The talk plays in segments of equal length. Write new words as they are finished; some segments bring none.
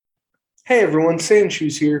Hey everyone,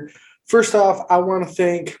 Sandshoes here. First off, I want to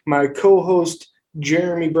thank my co host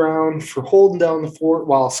Jeremy Brown for holding down the fort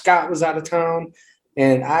while Scott was out of town.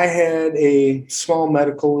 And I had a small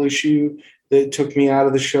medical issue that took me out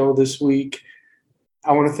of the show this week.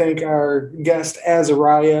 I want to thank our guest,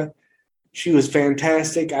 Azariah. She was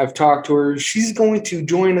fantastic. I've talked to her. She's going to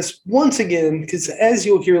join us once again because, as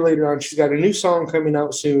you'll hear later on, she's got a new song coming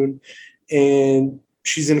out soon. And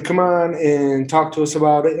she's going to come on and talk to us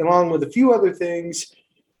about it, along with a few other things.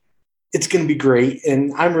 It's going to be great,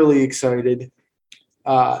 and I'm really excited.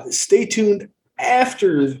 Stay tuned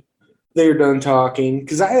after they're done talking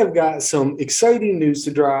because I have got some exciting news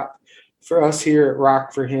to drop for us here at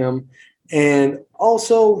Rock for Him. And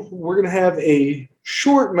also, we're going to have a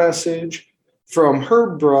short message from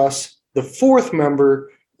Herb Bruss, the fourth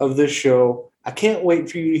member of this show. I can't wait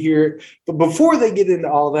for you to hear it. But before they get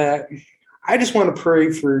into all that, I just want to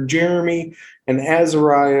pray for Jeremy and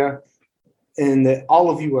Azariah and that all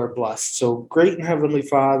of you are blessed. So, great and Heavenly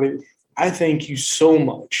Father, I thank you so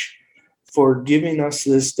much for giving us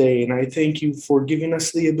this day. And I thank you for giving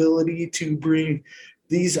us the ability to bring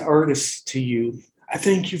these artists to you. I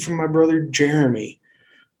thank you for my brother Jeremy,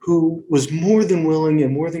 who was more than willing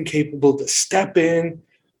and more than capable to step in,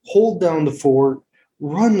 hold down the fort,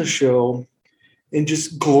 run the show, and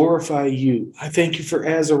just glorify you. I thank you for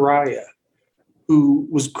Azariah, who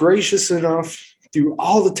was gracious enough through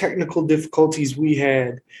all the technical difficulties we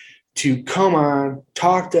had to come on,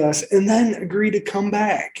 talk to us, and then agree to come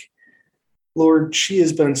back. Lord, she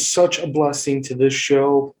has been such a blessing to this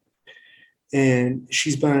show, and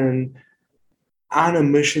she's been on a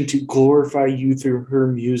mission to glorify you through her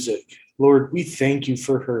music. Lord, we thank you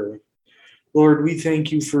for her. Lord, we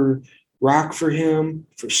thank you for Rock for Him,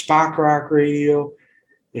 for Spock Rock Radio,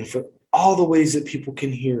 and for all the ways that people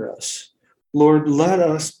can hear us. Lord, let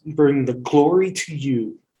us bring the glory to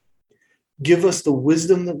you. Give us the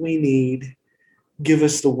wisdom that we need. Give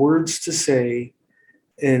us the words to say,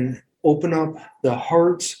 and open up the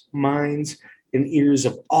hearts, minds, and ears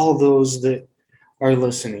of all those that are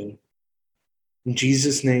listening. In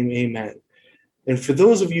Jesus' name, amen. And for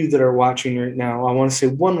those of you that are watching right now, I want to say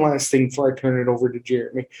one last thing before I turn it over to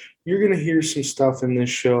Jeremy. You're going to hear some stuff in this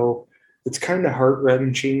show that's kind of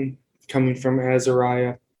heart-wrenching coming from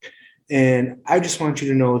Azariah. And I just want you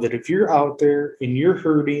to know that if you're out there and you're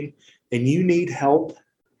hurting and you need help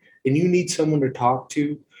and you need someone to talk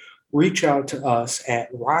to, reach out to us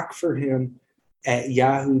at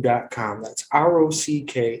rockforhim@yahoo.com. That's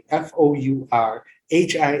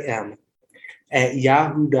ROCKFOURHIM at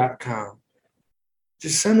yahoo.com.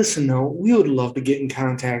 Just send us a note. We would love to get in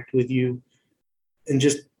contact with you and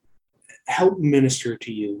just help minister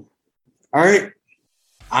to you. All right,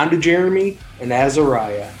 on to Jeremy and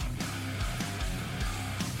Azariah.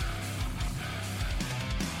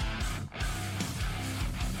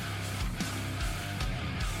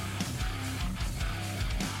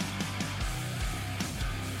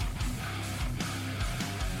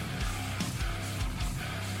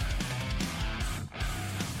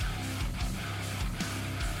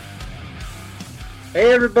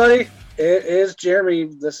 Hey everybody, it is Jeremy.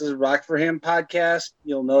 This is Rock for Him podcast.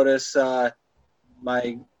 You'll notice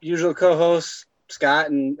my usual co-hosts Scott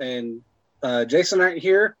and Jason aren't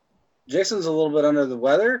here. Jason's a little bit under the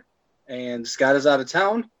weather, and Scott is out of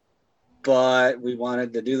town. But we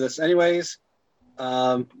wanted to do this anyways.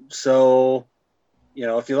 So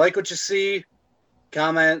if you like what you see,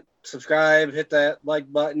 comment, subscribe, hit that like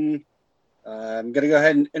button. I'm gonna go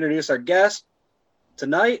ahead and introduce our guest.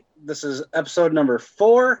 Tonight, this is episode number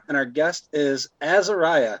 4, and our guest is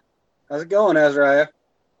Azariah. How's it going, Azariah?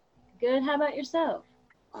 Good. How about yourself?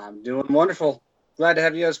 I'm doing wonderful. Glad to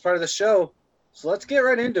have you as part of the show. So let's get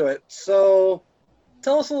right into it. So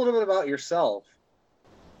tell us a little bit about yourself.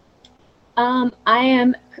 I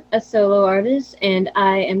am a solo artist, and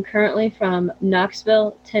I am currently from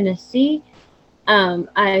Knoxville, Tennessee.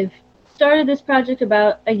 I've started this project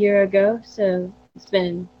about a year ago, so it's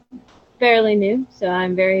been fairly new, so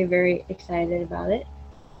I'm very, very excited about it.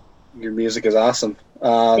 Your music is awesome.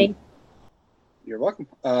 You're welcome.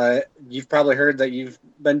 You've probably heard that you've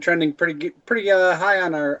been trending pretty high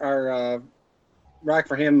on our Rock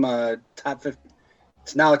for Him top 50.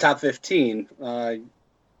 It's now a top 15.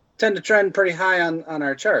 Tend to trend pretty high on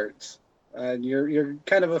our charts. You're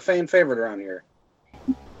kind of a fan favorite around here.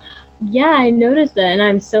 Yeah, I noticed that, and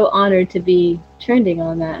I'm so honored to be trending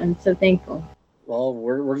on that. I'm so thankful. Well,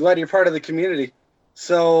 we're glad you're part of the community.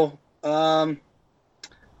 So, tell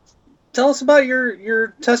us about your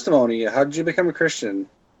testimony. How did you become a Christian?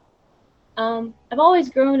 I've always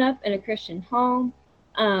grown up in a Christian home.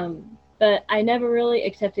 but I never really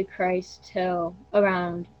accepted Christ till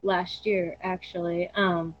around last year, actually.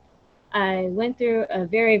 I went through a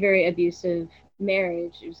very, very abusive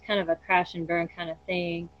marriage. It was kind of a crash and burn kind of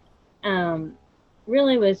thing.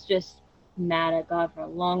 Really was just mad at God for a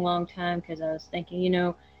long, long time because I was thinking,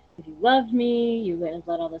 if you loved me, you wouldn't have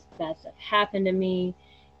let all this bad stuff happen to me.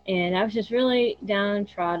 And I was just really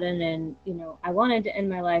downtrodden, and I wanted to end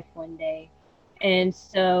my life one day. And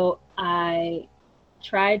so I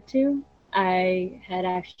tried to. I had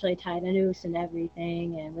actually tied a noose and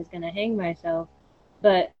everything and was going to hang myself,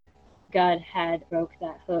 but God had broke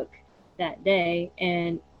that hook that day,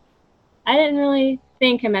 and I didn't really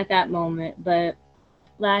thank him at that moment. But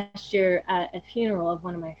last year at a funeral of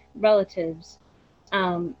one of my relatives,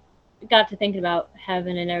 got to thinking about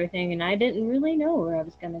heaven and everything, and I didn't really know where I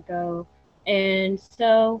was going to go. And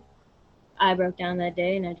so I broke down that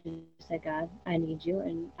day, and I just said, God, I need you,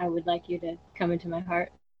 and I would like you to come into my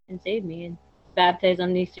heart and save me. And baptized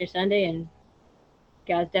on Easter Sunday, and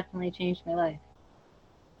God's definitely changed my life.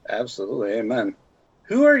 Absolutely. Amen.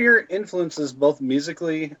 Who are your influences both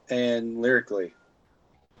musically and lyrically?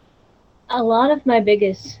 A lot of my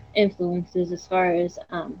biggest influences as far as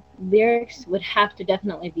lyrics would have to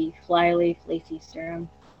definitely be Flyleaf, Lacey Sturm,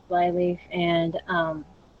 Flyleaf, and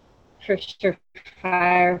for sure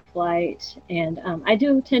Fireflight. And I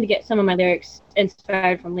do tend to get some of my lyrics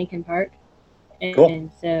inspired from Linkin Park. And, cool.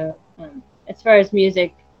 And so as far as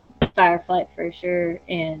music, Fireflight for sure.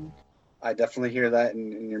 And I definitely hear that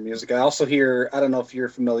in your music. I also hear, I don't know if you're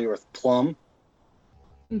familiar with Plum.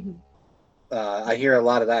 Mm-hmm. I hear a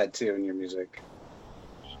lot of that too in your music.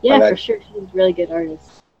 Yeah, for sure. She's a really good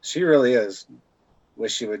artist. She really is.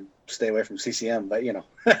 Wish she would stay away from CCM, but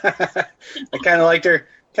I kind of liked her.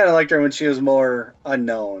 Kind of liked her when she was more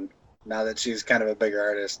unknown. Now that she's kind of a bigger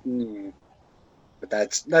artist, but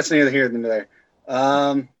that's neither here nor there.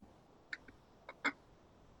 So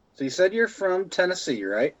you said you're from Tennessee,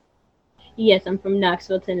 right? Yes, I'm from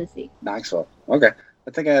Knoxville, Tennessee. Knoxville. Okay.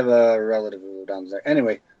 I think I have a relative who down there.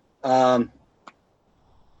 Anyway, what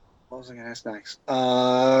was I going to ask next?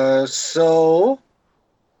 So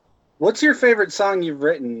what's your favorite song you've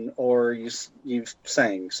written or you've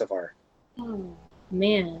sang so far? Oh,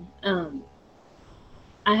 man.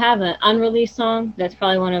 I have an unreleased song that's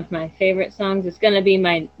probably one of my favorite songs. It's going to be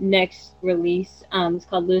my next release. It's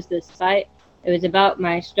called Lose This Fight. It was about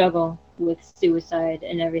my struggle with suicide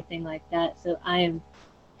and everything like that. So I am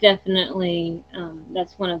definitely,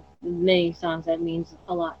 that's one of the many songs that means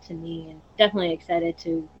a lot to me, and definitely excited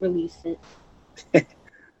to release it.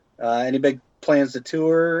 Any big plans to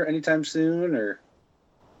tour anytime soon? Or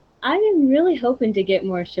I am really hoping to get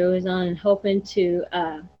more shows on and hoping to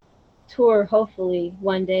tour hopefully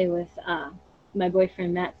one day with my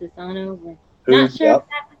boyfriend Matt Sassano. We're not sure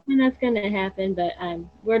exactly when that's going to happen, but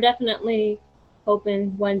we're definitely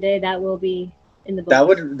hoping one day that will be in the books.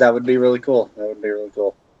 That would be really cool. That would be really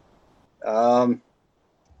cool.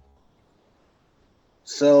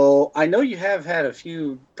 So I know you have had a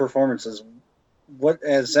few performances. What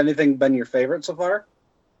has anything been your favorite so far?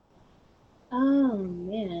 Oh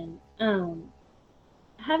man, I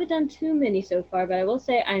haven't done too many so far, but I will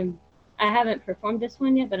say I haven't performed this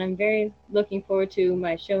one yet, but I'm very looking forward to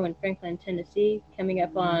my show in Franklin, Tennessee, coming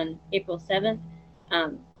up on April 7th.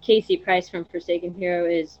 Casey Price from Forsaken Hero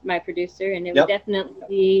is my producer, and it would definitely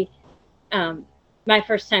be my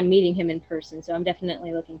first time meeting him in person, so I'm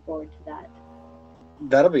definitely looking forward to that.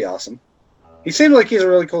 That'll be awesome. He seems like he's a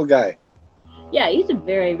really cool guy. Yeah, he's a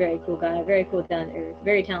very, very cool guy. Very cool down to earth.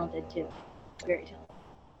 Very talented, too. Very talented.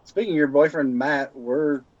 Speaking of your boyfriend, Matt,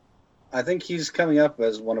 I think he's coming up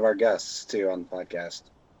as one of our guests, too, on the podcast.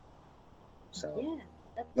 So,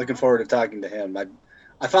 looking forward to talking to him.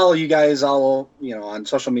 I follow you guys all, on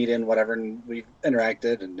social media and whatever, and we've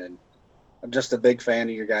interacted, and I'm just a big fan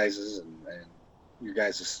of your guys's and your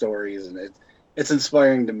guys' stories, and it's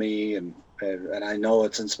inspiring to me, and I know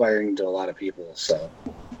it's inspiring to a lot of people. So,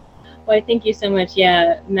 well, thank you so much.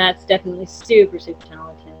 Yeah, Matt's definitely super, super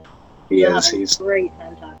talented. He is. He's a great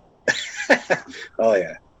time talking. Oh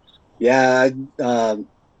yeah, yeah.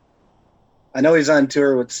 I know he's on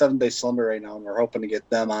tour with 7 Day Slumber right now, and we're hoping to get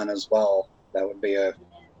them on as well. That would be a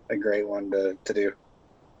great one to do.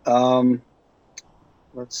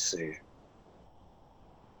 Let's see.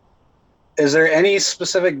 Is there any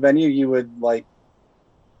specific venue you would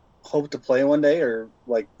hope to play one day, or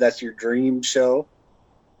that's your dream show?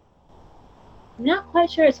 I'm not quite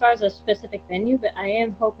sure as far as a specific venue, but I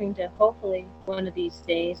am hoping to hopefully one of these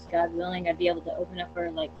days, God willing, I'd be able to open up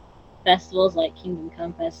for festivals like Kingdom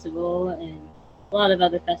Come Festival and a lot of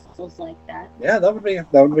other festivals like that. Yeah, that would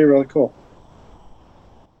be really cool.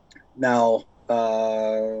 Now,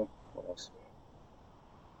 what else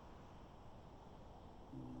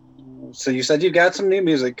So you said you got some new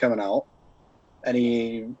music coming out.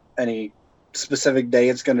 Any specific day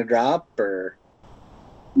it's going to drop, or?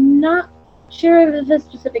 Not sure of the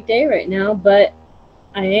specific day right now, but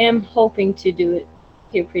I am hoping to do it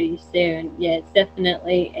here pretty soon. Yeah, it's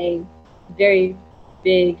definitely a very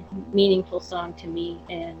big, meaningful song to me,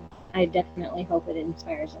 and I definitely hope it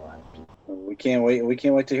inspires a lot of people. We can't wait. We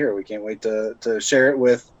can't wait to hear it. We can't wait to share it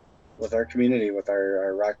with our community, with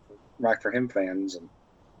our Rock for Him fans.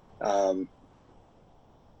 And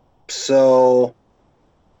so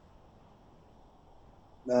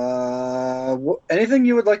anything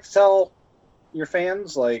you would like to tell your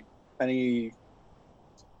fans, like any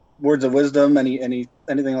words of wisdom, anything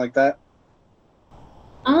like that?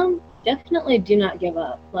 Definitely do not give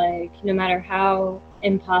up. Like, no matter how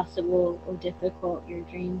impossible or difficult your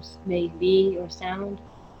dreams may be or sound,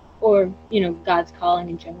 or, God's calling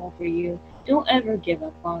in general for you, don't ever give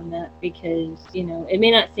up on that, because, it may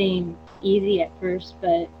not seem easy at first,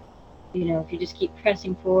 but, if you just keep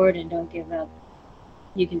pressing forward and don't give up,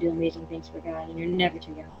 you can do amazing things for God, and you're never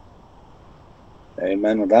too young.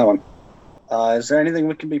 Amen with that one. Is there anything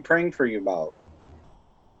we can be praying for you about?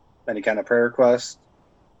 Any kind of prayer requests?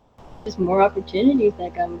 Just more opportunities,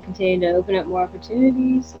 that God will continue to open up more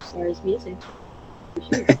opportunities as far as music. For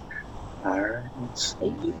sure. All right.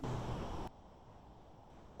 Thank you.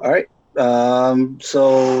 All right.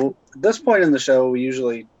 So at this point in the show, we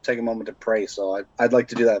usually take a moment to pray. So I'd like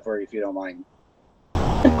to do that for you if you don't mind.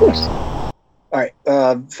 Of course. All right.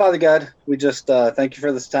 Father God, we just thank you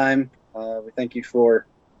for this time. We thank you for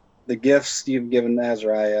the gifts you've given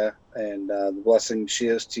Azariah, and the blessing she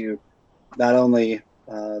is to not only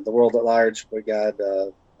the world at large, but God,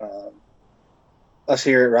 us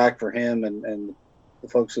here at Rock for Him, and the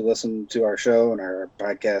folks who listen to our show and our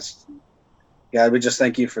podcast. God, we just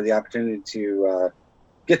thank you for the opportunity to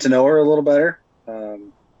get to know her a little better.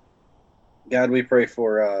 God, we pray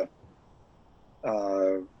for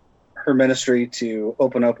her ministry to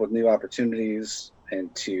open up with new opportunities,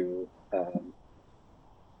 and to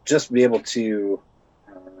just be able to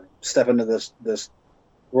step into this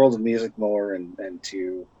world of music more, and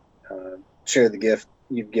to share the gift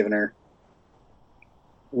you've given her.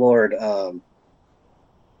 Lord,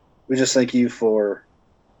 we just thank you for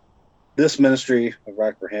this ministry of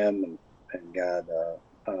Rock for Him, and God,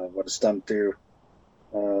 what it's done through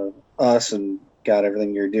us, and God,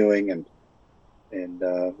 everything you're doing, and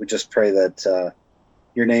we just pray that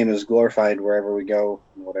your name is glorified wherever we go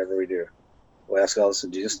and whatever we do. We ask all this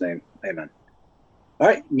in Jesus' name. Amen. All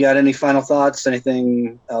right. You got any final thoughts?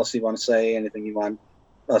 Anything else you want to say? Anything you want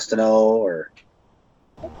us to know? Or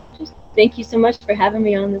just thank you so much for having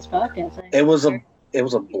me on this podcast. It was a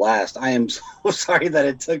blast. I am so sorry that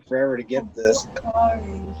it took forever to get this.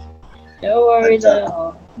 No worries at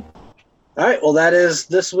all. All right. Well, that is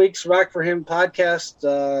this week's Rock for Him podcast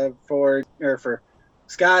for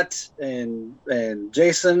Scott and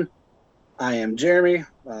Jason. I am Jeremy,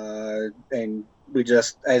 and we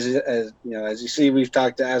just, as you see, we've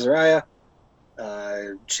talked to Azariah.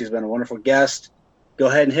 She's been a wonderful guest. Go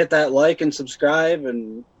ahead and hit that like and subscribe,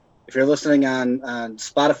 and if you're listening on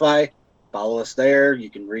Spotify, follow us there. You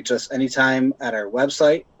can reach us anytime at our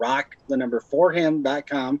website,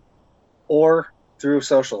 rock4him.com, or through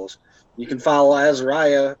socials. You can follow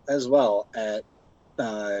Azariah as well at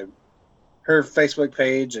her Facebook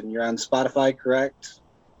page, and you're on Spotify, correct?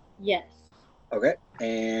 Yes. Okay.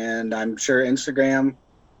 And I'm sure Instagram.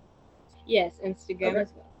 Yes, Instagram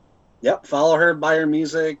as well. Yep. Follow her, buy her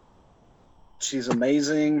music. She's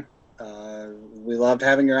amazing. We loved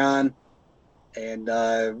having her on. And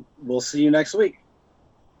we'll see you next week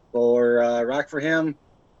for Rock for Him.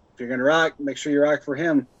 If you're going to rock, make sure you rock for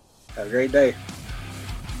Him. Have a great day.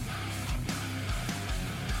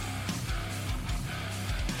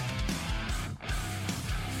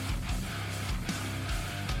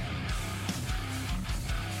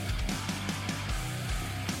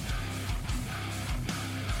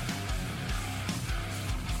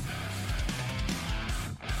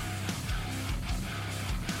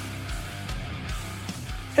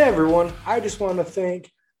 Hey everyone, I just want to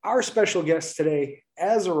thank our special guest today,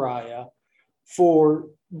 Azariah, for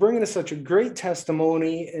bringing us such a great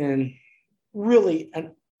testimony and really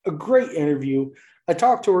a great interview. I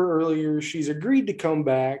talked to her earlier. She's agreed to come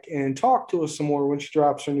back and talk to us some more when she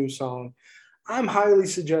drops her new song. I'm highly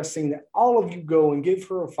suggesting that all of you go and give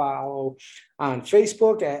her a follow on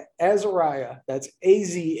Facebook at Azariah. That's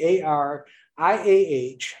Azariah,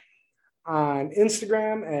 on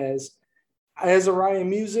Instagram as Azariah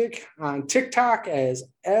Music, on TikTok as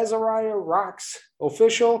Azariah Rocks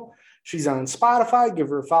Official. She's on Spotify. Give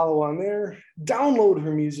her a follow on there. Download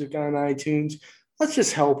her music on iTunes. let's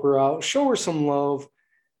just help her out, show her some love.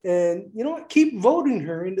 And you know what? Keep voting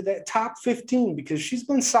her into that top 15 because she's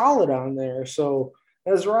been solid on there. So,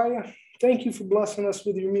 Azariah, thank you for blessing us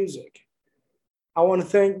with your music. I want to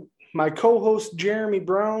thank my co-host, Jeremy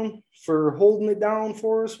Brown, for holding it down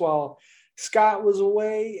for us while Scott was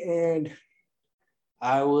away and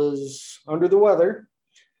I was under the weather.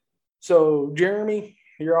 So, Jeremy,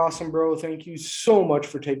 you're awesome, bro. Thank you so much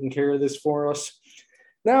for taking care of this for us.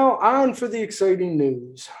 Now, on for the exciting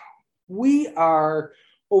news. We are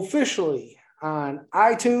officially on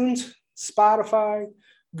iTunes, Spotify,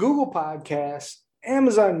 Google Podcasts,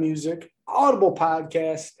 Amazon Music, Audible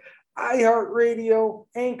Podcasts, iHeartRadio,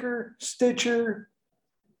 Anchor, Stitcher,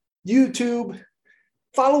 YouTube.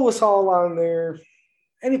 Follow us all on there.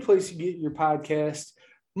 Any place you get your podcast.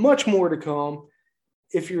 Much more to come.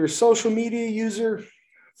 If you're a social media user,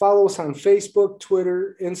 follow us on Facebook,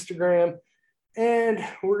 Twitter, Instagram, and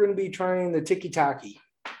we're going to be trying the TikTok.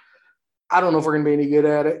 I don't know if we're going to be any good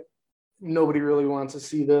at it. Nobody really wants to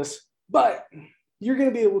see this, but you're going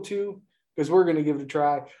to be able to because we're going to give it a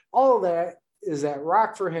try. All of that is at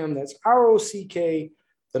Rock for Him. That's ROCK,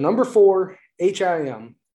 the number 4,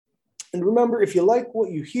 HIM. And remember, if you like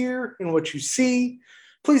what you hear and what you see,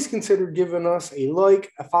 please consider giving us a like,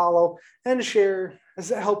 a follow, and a share as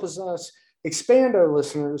that helps us expand our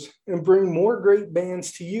listeners and bring more great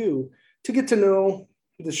bands to you to get to know,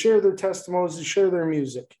 to share their testimonies, to share their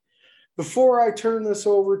music. Before I turn this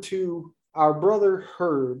over to our brother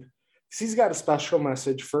Herb, because he's got a special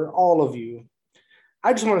message for all of you,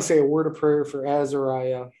 I just want to say a word of prayer for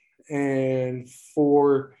Azariah and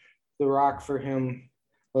for the Rock for Him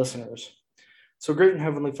listeners. So, great and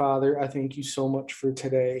Heavenly Father, I thank you so much for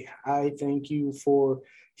today. I thank you for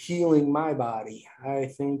healing my body.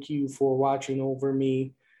 I thank you for watching over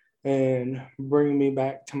me and bringing me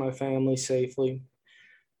back to my family safely.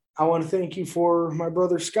 I want to thank you for my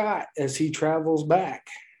brother Scott as he travels back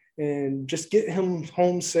and just get him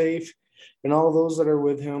home safe and all those that are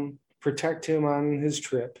with him, protect him on his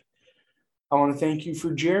trip. I want to thank you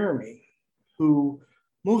for Jeremy, who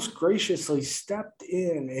most graciously stepped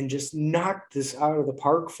in and just knocked this out of the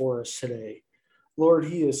park for us today. Lord,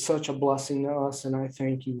 he is such a blessing to us, and I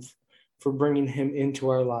thank you for bringing him into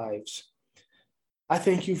our lives. I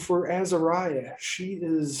thank you for Azariah.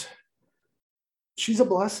 She's a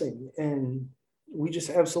blessing, and we just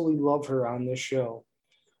absolutely love her on this show.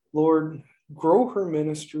 Lord, grow her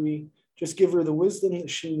ministry. Just give her the wisdom that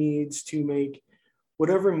she needs to make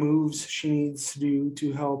whatever moves she needs to do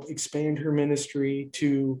to help expand her ministry,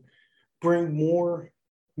 to bring more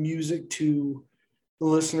music to the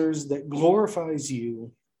listeners that glorifies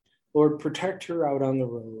you. Lord, protect her out on the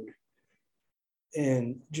road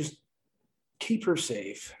and just keep her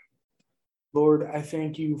safe. Lord, I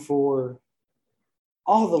thank you for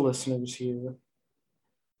all the listeners here.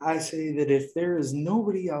 I say that if there is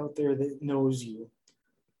nobody out there that knows you,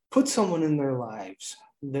 put someone in their lives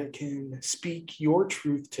that can speak your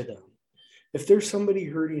truth to them. If there's somebody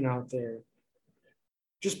hurting out there,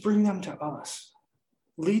 just bring them to us.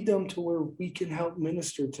 Lead them to where we can help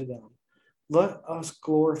minister to them. Let us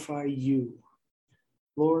glorify you.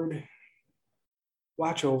 Lord,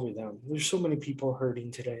 watch over them. There's so many people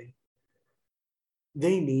hurting today.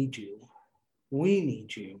 They need you. We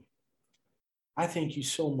need you. I thank you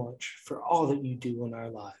so much for all that you do in our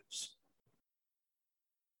lives.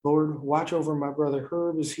 Lord, watch over my brother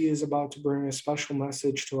Herb as he is about to bring a special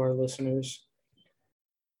message to our listeners.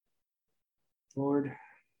 Lord,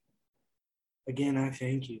 again, I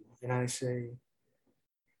thank you. And I say,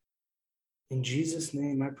 in Jesus'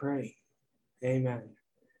 name I pray. Amen.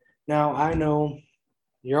 Now, I know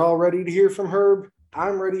you're all ready to hear from Herb.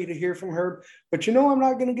 I'm ready to hear from Herb. But you know I'm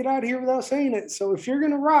not going to get out of here without saying it. So if you're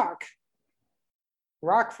going to rock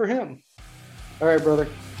for him. All right, brother,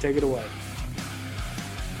 take it away.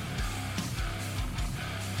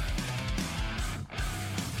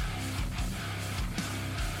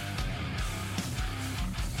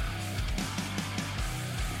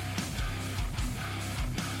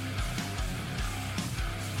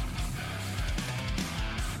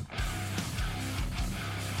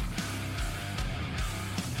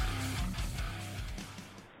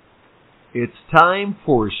 It's time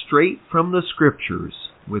for Straight from the Scriptures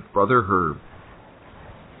with Brother Herb.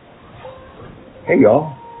 Hey,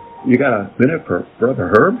 y'all. You got a minute for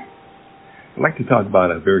Brother Herb? I'd like to talk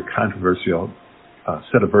about a very controversial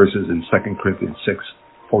set of verses in 2 Corinthians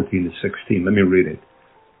 6:14-16. Let me read it.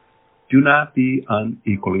 Do not be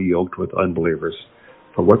unequally yoked with unbelievers,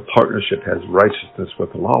 for what partnership has righteousness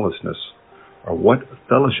with lawlessness, or what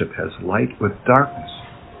fellowship has light with darkness?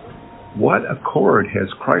 What accord has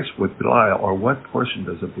Christ with Belial, or what portion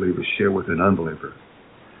does a believer share with an unbeliever?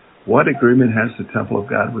 What agreement has the temple of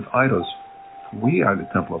God with idols? We are the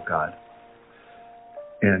temple of God.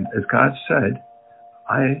 And as God said,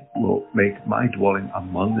 I will make my dwelling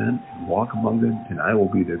among them and walk among them, and I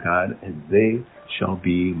will be their God, and they shall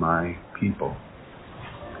be my people.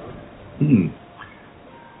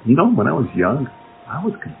 When I was young, I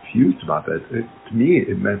was confused about that. To me,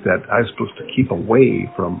 it meant that I was supposed to keep away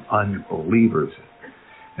from unbelievers.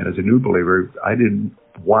 And as a new believer, I didn't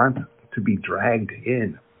want to be dragged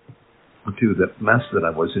in to the mess that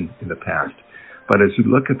I was in the past. But as you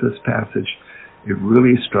look at this passage, it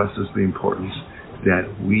really stresses the importance that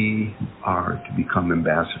we are to become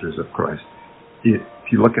ambassadors of Christ. If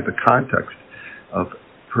you look at the context of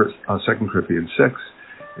 2 Corinthians 6,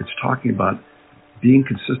 it's talking about being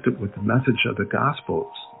consistent with the message of the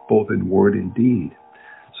Gospels, both in word and deed,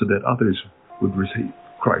 so that others would receive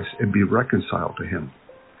Christ and be reconciled to Him.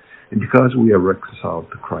 And because we are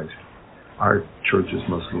reconciled to Christ, our churches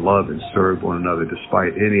must love and serve one another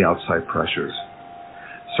despite any outside pressures.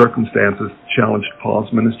 Circumstances challenged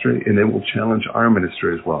Paul's ministry, and it will challenge our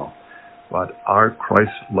ministry as well. But our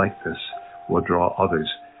Christ-likeness will draw others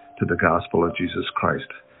to the gospel of Jesus Christ.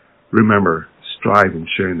 Remember, strive in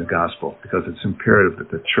sharing the gospel, because it's imperative that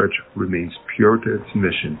the church remains pure to its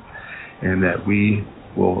mission, and that we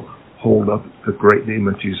will hold up the great name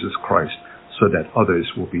of Jesus Christ so that others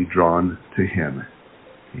will be drawn to Him.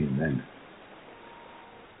 Amen.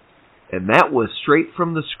 And that was Straight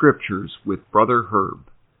from the Scriptures with Brother Herb.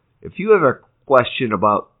 If you have a question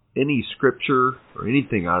about any scripture or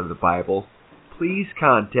anything out of the Bible, please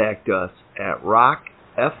contact us at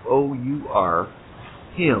rockfour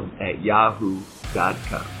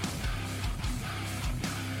him@yahoo.com.